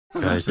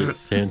Guys, it's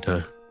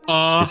Santa.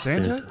 It's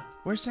Santa?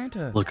 Where's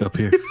Santa? Look up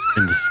here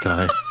in the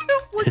sky.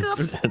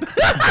 It's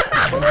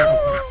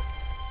Santa.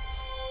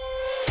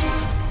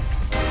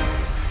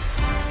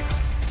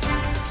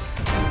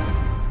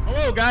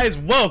 Hello, guys.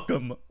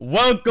 Welcome.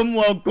 Welcome.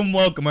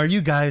 Are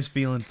you guys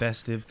feeling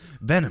festive?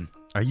 Venom,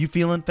 are you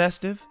feeling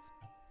festive?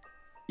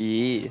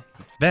 Yeah.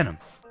 Venom,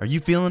 are you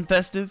feeling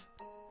festive?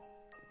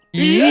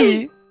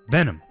 Yeah.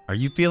 Venom, are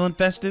you feeling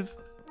festive?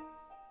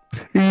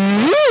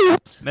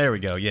 There we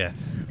go. Yeah.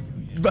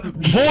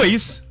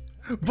 Voice,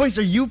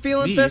 are you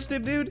feeling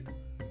festive, dude?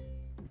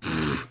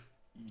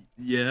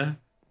 Yeah.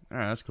 All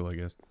right, that's cool, I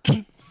guess.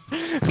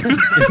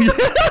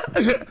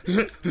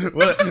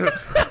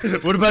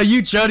 What about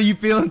you, Chud? Are you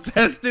feeling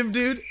festive,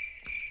 dude?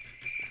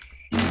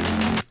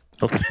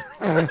 Okay.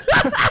 All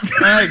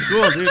right,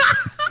 cool, dude.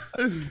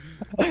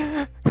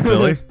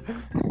 Billy.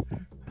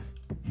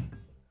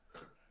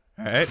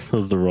 All right. That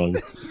was the wrong.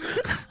 That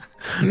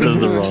was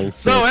the wrong.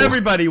 So sample.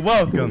 everybody,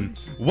 welcome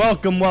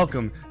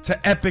to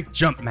Epic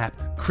Jump Map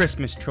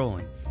Christmas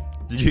Trolling.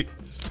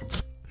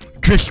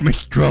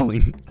 Christmas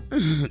Trolling.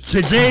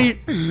 Today,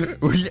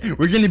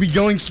 we're gonna be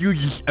going through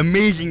this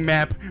amazing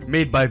map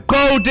made by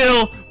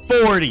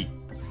Bodil40.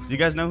 Do you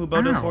guys know who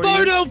Bodil40 is?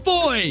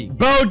 Bodil40!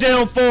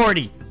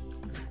 Bodil40.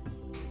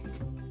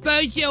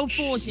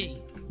 Bodil40!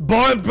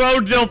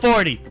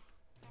 Bodil40.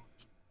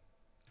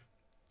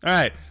 All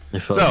right. I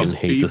fucking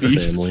hate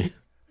this family.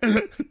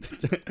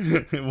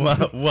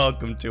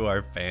 Welcome to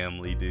our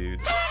family, dude.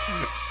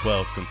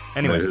 Welcome.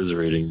 Anyway, Wait, who's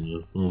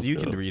reading this? you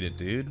can read it,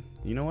 dude.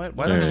 You know what?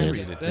 Why don't you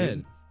read it,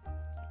 dude?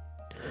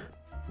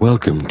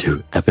 Welcome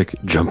to Epic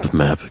Jump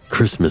Map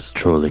Christmas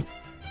Trolling.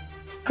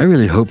 I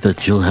really hope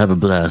that you'll have a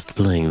blast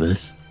playing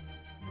this.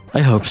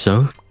 I hope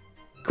so.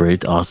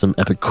 Great, awesome,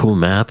 epic, cool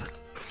map.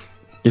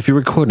 If you're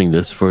recording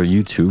this for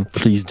YouTube,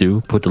 please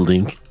do put the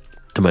link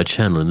to my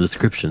channel in the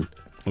description,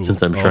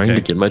 since I'm trying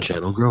to get my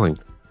channel growing.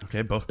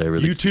 Okay,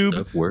 really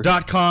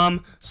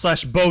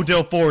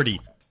YouTube.com/Bodil40.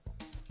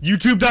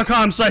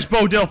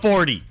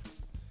 YouTube.com/Bodil40.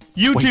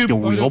 YouTube. Wait, the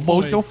real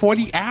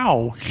Bodil40?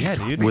 Ow. Yeah,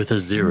 dude. With a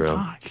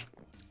 0.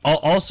 I'll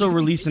also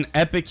release an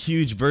epic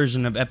huge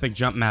version of Epic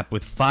Jump Map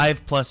with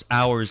 5+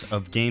 hours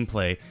of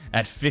gameplay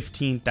at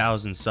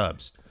 15,000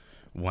 subs.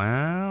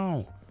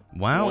 Wow.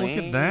 Look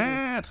at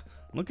that.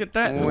 Look at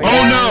that. Oh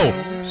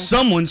no!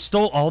 Someone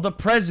stole all the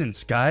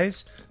presents,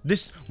 guys.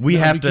 We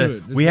have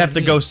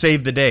to go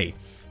save the day.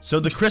 So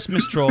the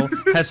Christmas troll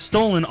has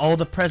stolen all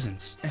the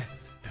presents.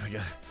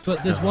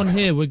 But there's one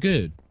here, we're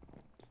good.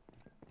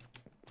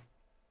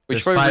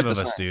 There's 5 of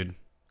us, dude.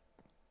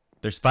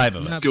 There's 5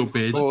 of us. Go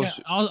bid. Okay,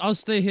 I'll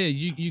stay here.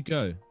 You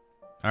go.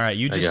 All right,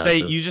 you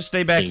just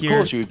stay back here. Of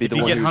course, you would be if the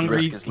you one get who would hungry,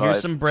 risk his here's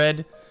life. some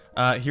bread.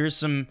 Here's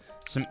some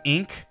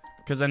ink,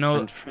 because I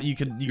know you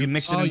could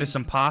mix it into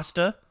some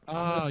pasta.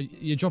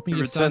 You're dropping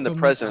your Return sack the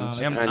presents.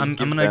 Yeah, and I'm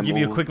give gonna them give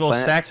you a all quick little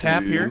back sack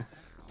tap to- here.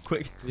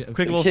 Quick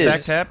little kids,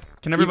 sack tap.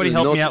 Can everybody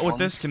even help me not out with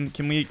ones. this?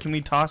 Can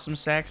we toss some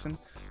sacks and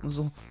those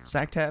little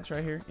sack taps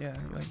right here? Yeah,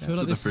 like that. Feel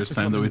like The this is first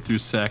time that we threw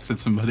sacks at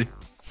somebody.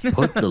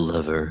 Put the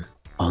lever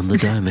on the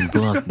diamond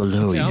block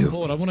below Yeah, I'm you.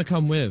 bored. I want to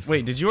come with.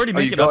 Wait, did you already Oh,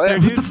 make you it up got there,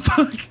 it? dude? What the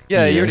fuck?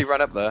 Yeah, you already Yes.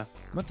 ran up there.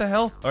 What the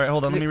hell? All right,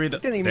 hold on. Let me read the.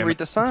 You didn't even Damn read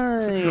it. the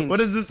signs. What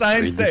does the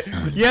sign Read the say?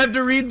 sign. You have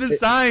to read the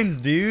signs,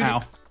 dude.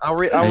 Ow. I'll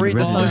read I the read it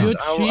Oh, signs.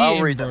 you're I'll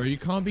cheating, read bro. them. You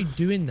can't be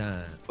doing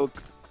that.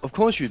 Of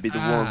course, you'd be the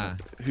one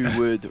who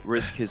would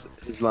risk his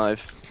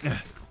life.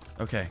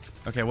 Okay.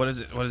 What is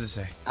it? What does it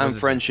say? What And does it say?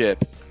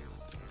 friendship.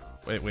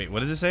 Wait.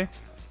 What does it say?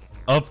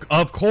 Of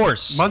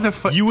course.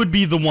 Motherfucker. You would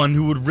be the one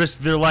who would risk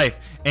their life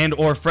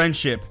and/or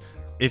friendship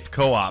if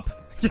co-op.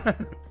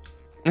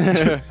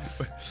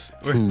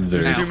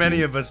 There's too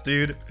many of us,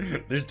 dude.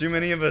 There's too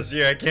many of us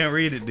here. I can't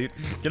read it, dude.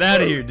 Get out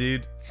of here,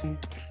 dude.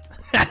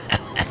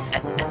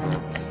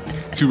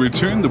 To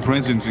return the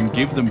presents and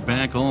give them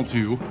back all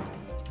to...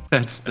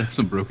 That's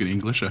some broken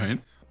English, alright?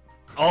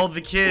 All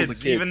the kids,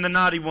 kids. even the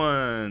naughty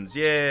ones.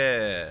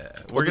 Yeah.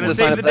 We're gonna the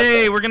save sign the of that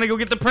day. thing? We're gonna go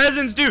get the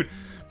presents, dude.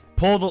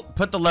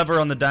 Put the lever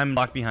on the diamond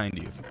block behind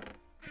you.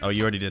 Oh,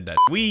 you already did that.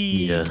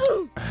 Yeah.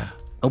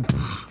 Oh.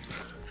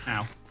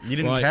 Ow. You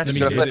didn't Right, catch let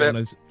me, me dude. get it on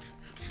those.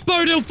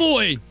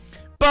 Bodil40!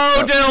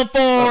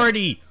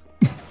 Bodil40!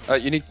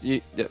 You need. Yeah,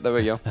 there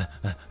we go.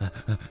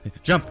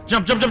 Jump,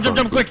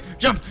 quick!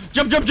 Jump!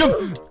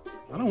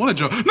 I don't want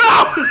to jump.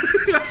 No!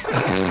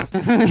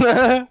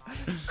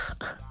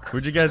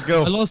 Where'd you guys I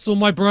go? lost all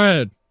my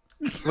bread.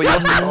 Wait,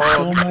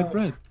 Oh, my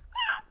bread.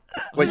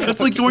 wait,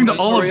 That's like going to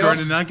Olive Oreo? Garden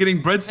and not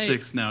getting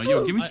breadsticks now.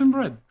 Yo, give me some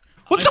bread.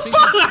 What I the think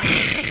fuck?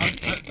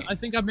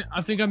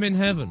 I think I'm in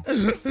heaven.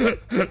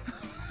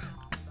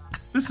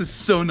 This is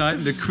so not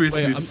in the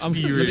Christmas let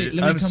me spirit.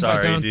 come I'm back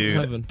sorry, down from dude.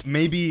 heaven.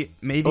 Maybe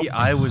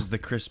I was the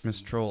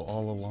Christmas troll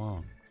all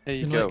along. Here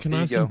you Can go. I Here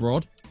have you some go.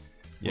 broad?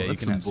 Yeah, That's you can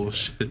some have some.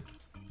 bullshit.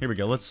 Here we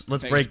go. Let's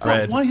Thanks, break bro.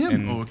 bread. Why him?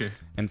 And, Oh, okay.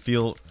 and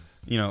feel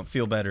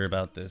better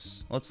about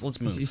this. Let's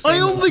move. He's I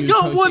saying only that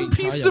got glucose one ain't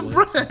piece tired, of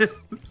like- bread.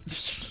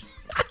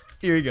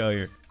 Here you go.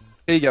 Here.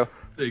 Here you go.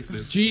 Thanks,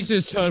 man.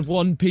 Jesus turned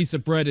one piece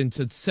of bread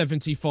into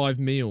 75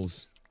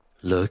 meals.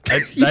 Look, I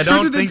You don't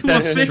turned it think into a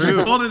that's fish true.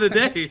 and called it a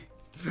day.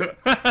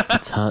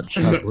 it's hot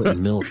chocolate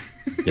milk.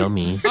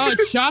 Yummy. Oh,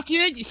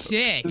 chocolate?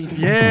 Sick.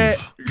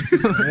 Yeah.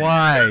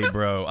 Why,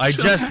 bro? I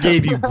just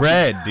gave you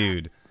bread,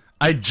 dude.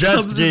 I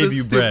just Tubbs gave is you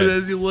as stupid bread.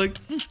 as you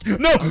looked.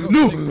 No,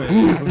 no.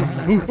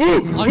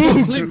 I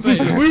got clickbait.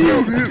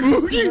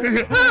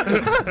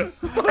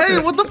 Hey,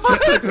 what the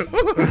fuck?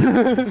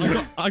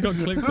 I got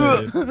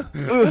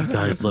clickbait.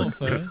 Guys, look. Not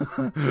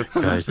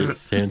fair. Guys, it's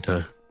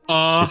Santa.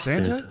 It's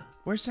Santa?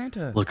 Where's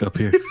Santa? Look up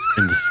here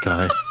in the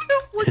sky.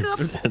 Look up.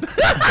 It's Santa.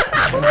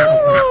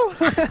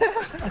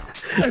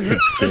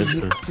 It's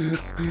Santa.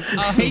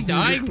 Oh, hey,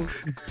 dog.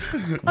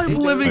 I'm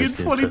living in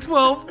Santa.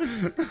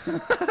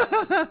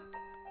 2012.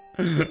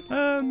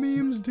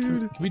 Memes,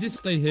 dude. Can we just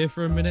stay here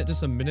for a minute?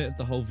 Just a minute of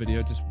the whole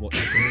video, just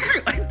watching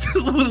it? I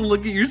don't want to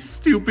look at your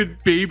stupid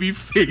baby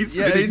face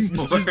Yeah, he's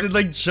anymore. just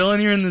like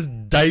chilling here in this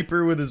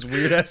diaper with his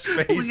weird ass face,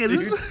 Look at dude.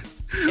 his,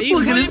 you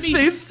look at calling his me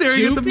face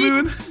staring at the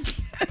stupid? moon.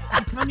 You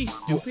call me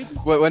stupid?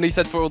 When he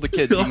said for all the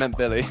kids, he meant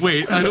Billy.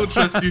 Wait, I don't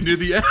trust you near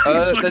the end. You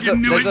There's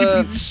fucking knew it,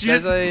 you piece of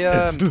shit.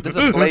 there's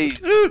a blaze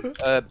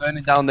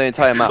burning down the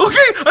entire map. Okay,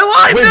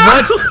 I lied Wait,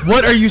 now! what?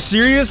 What? Are you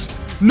serious?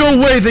 No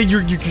way that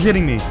you're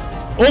kidding me.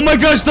 Oh my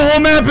gosh, the whole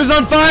map is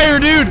on fire,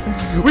 dude!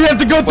 We have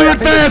to go through I it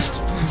think fast!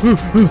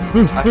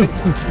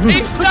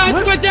 It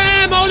starts with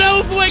them all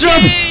over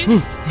Jump!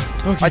 again!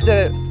 I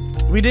did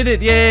it. We did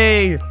it,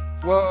 yay!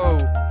 Whoa,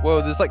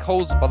 whoa, there's like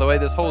holes, by the way,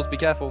 there's holes, be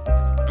careful.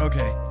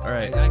 Okay,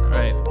 alright,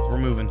 we're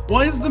moving.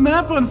 Why is the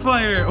map on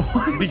fire?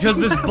 Why is Because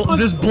the this map on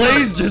this fire?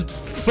 blaze just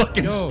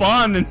fucking Yo,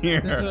 spawned in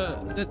here.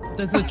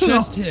 There's a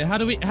chest here. How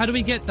do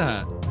we get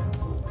that?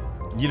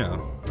 You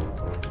know.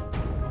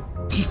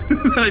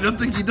 I don't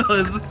think he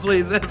does. That's why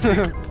he's asking.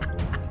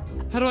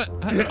 How do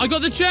I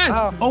got the chest!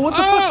 Ow. Oh, what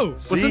the Oh!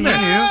 fuck? What's in there?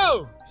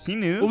 Oh! He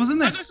knew. What was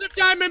in I there? got some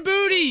diamond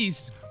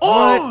booties!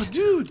 Oh, What?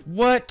 dude.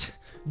 What?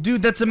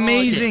 Dude, that's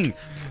amazing.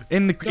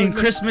 In Don't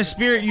Christmas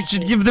spirit, you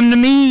should give them to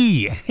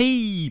me.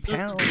 Hey,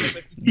 pal.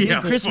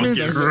 Yeah, Christmas.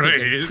 fucking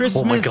right. Christmas.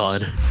 Oh my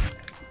god.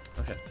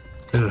 Okay.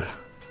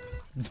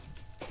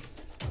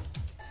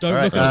 Don't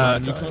Alright, look at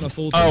that, you can't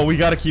afford Oh, it. we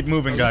gotta keep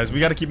moving, guys. We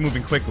gotta keep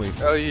moving quickly.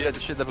 Oh, you had to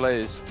shit the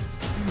blaze.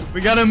 We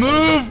gotta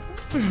move.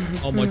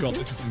 Oh my god,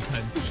 this is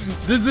intense.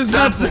 This is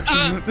nuts.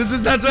 This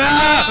is nuts.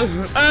 Ah!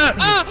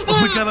 Ah!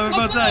 Oh my god, I'm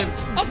about time.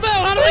 I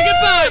fell! How do I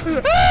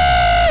get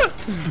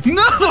back?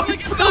 No! How do I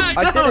get back?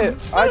 I did it!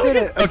 I did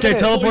it! I Okay, did it.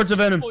 teleport to Boys,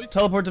 Venom. boys.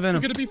 Teleport to We're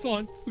Venom. gonna be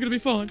fine. We're gonna be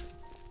fine.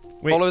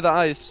 Wait. Follow the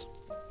ice.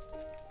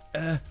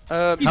 You've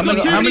How got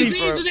many- too how many many-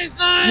 Z's in this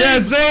name! Yeah,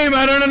 same.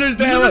 I don't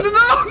understand. No, no,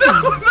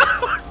 no,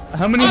 no!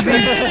 How many I'm Z's?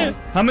 here!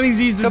 How many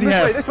Z's does Come he this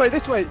way, have?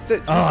 this way, this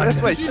way! Oh,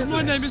 This way! Use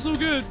my name, it's all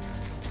good.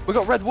 We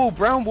got red wall,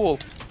 brown wall.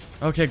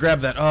 Okay, grab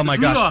that. Oh my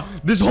It's gosh.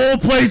 Rudolph. This whole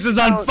place is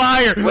on Oh,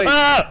 fire. wait.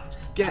 Ah!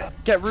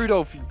 Get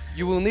Rudolph.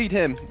 You will need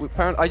him. I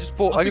just I just think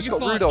got it's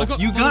fine. Rudolph.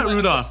 You got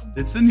Rudolph.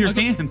 It's in your I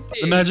got some hand.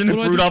 tea. Imagine What if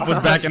do I do? Rudolph was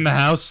back in the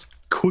house.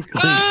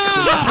 Quickly.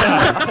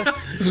 Ah!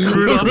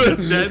 Rudolph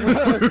is dead.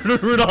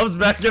 Rudolph's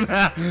back in the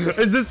house.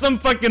 Is this some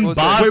fucking What's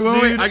boss, Wait,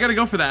 wait, wait. dude? I gotta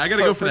go for that. I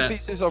gotta go for Put that.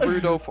 pieces of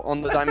Rudolph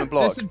on the diamond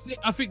There's block. some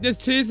I think there's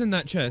tears in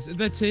that chest. Are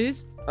there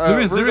tears? There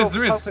is. Rudolph's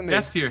There is. helping me.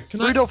 Yes, here. Can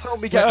Rudolph, help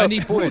me Wait, get I up.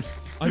 need broad.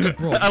 I need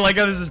broad. I like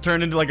how this has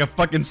turned into like a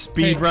fucking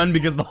speed Hey. run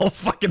because the whole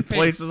fucking Hey.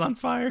 place is on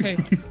fire. Hey,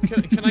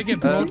 can I get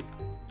broad?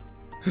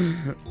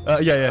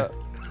 Yeah.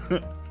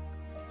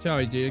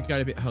 Sorry, dude. I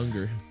got a bit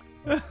hungry.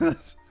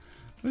 This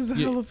is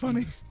Yeah. hella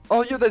funny.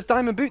 Oh, yeah, there's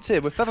diamond boots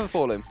here with feather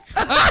falling.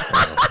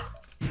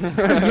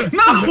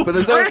 No! But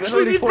there's I only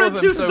actually need four of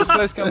bread them, too. so Stop.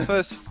 first come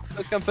first.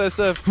 First come first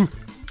serve.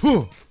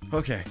 Whew.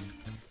 Okay.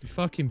 You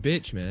fucking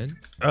bitch, man.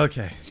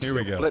 Okay. Here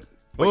we go. Flip.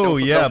 Wait, Oh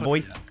don't- yeah, don't-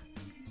 boy.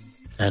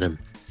 Adam,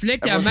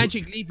 Flip that Everyone-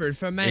 magic lever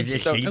for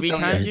magic. it sheepy Don't-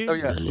 time, oh,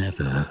 dude? yeah. the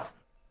lever.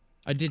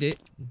 I did it.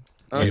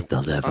 Hit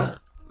the lever.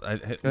 Which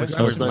Oh, where's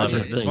it's the not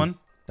lever? a This thing. one?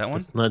 That one?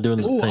 It's not doing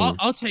its Oh, thing.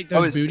 I'll take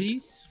Oh, those it's-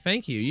 booties.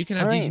 Thank you. You can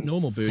have these Alright.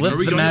 normal booties. Flip Are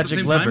we the going at the magic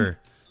same lever.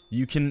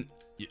 You can.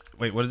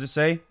 Wait, what does it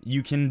say?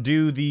 You can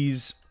do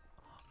these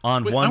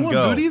on Wait, I one want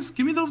go. booties.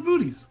 Give me those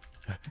booties.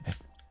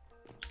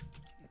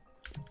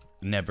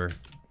 Never.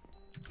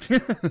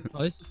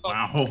 Oh, this is fun.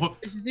 Wow.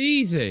 This is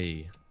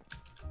easy.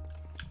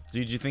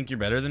 Dude, you think you're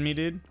better than me,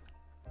 dude?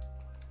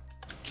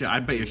 Yeah, I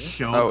bet you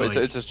show. Oh, like,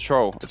 it's a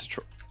troll. It's a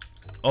troll.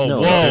 Oh, no,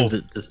 whoa! it turns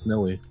it to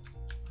snowy.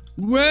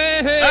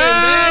 Way!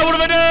 Ah, what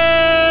have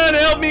I done?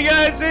 Help me,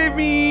 guys, save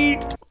me!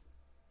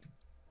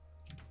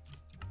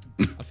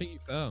 I think you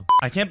fell.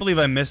 I can't believe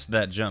I missed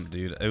that jump,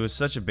 dude. It was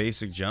such a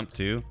basic jump,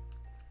 too.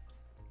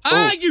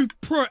 Ah, you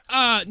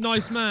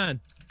nice man.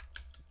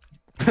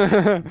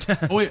 Oh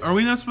wait, are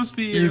we not supposed to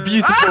be? You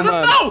beautiful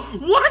man. No!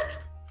 What?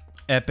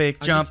 Epic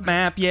I jump just-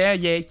 map, yeah,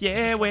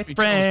 with Be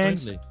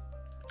friends. child-friendly.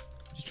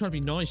 Just trying to be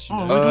nice, you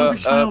Oh, know. we're going to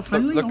be child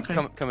friendly. Look,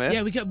 Okay. come here.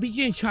 Yeah, we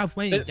doing child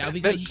friendly. Bi- Dad. We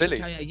Bi- got Billy.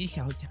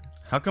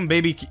 How come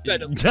baby?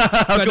 Venom. How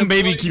come Venom,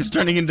 baby why- keeps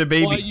turning into Why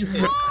are baby? you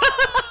here?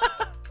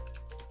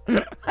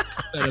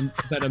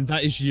 Venom,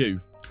 that is you.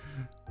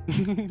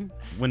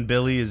 When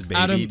Billy is baby,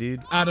 Adam, dude.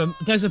 Adam,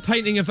 there's a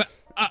painting of.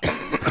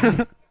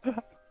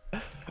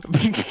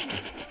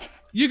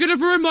 You're gonna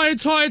ruin my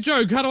entire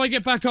joke. How do I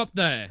get back up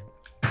there?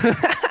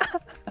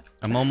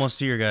 I'm almost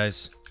here,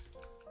 guys.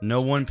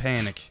 No one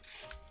panic.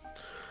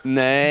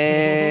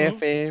 Nah,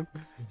 fam.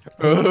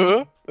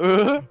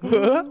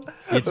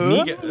 It's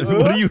me.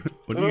 What are you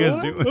guys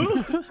doing?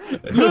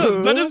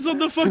 Look, Venom's on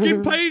the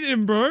fucking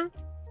painting, bro.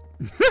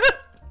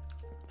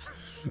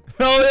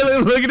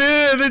 Oh, look at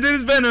it! It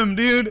is Venom,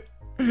 dude.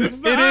 It is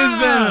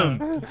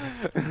Venom.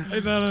 Hey,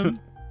 Venom.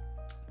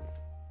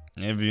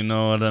 If you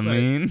know what I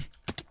mean.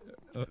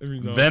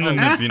 Venom, Venom,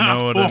 if you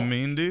know what I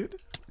mean, dude.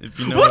 If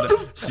you know what I...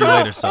 See you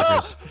later,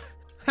 suckers.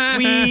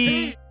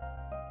 Wee.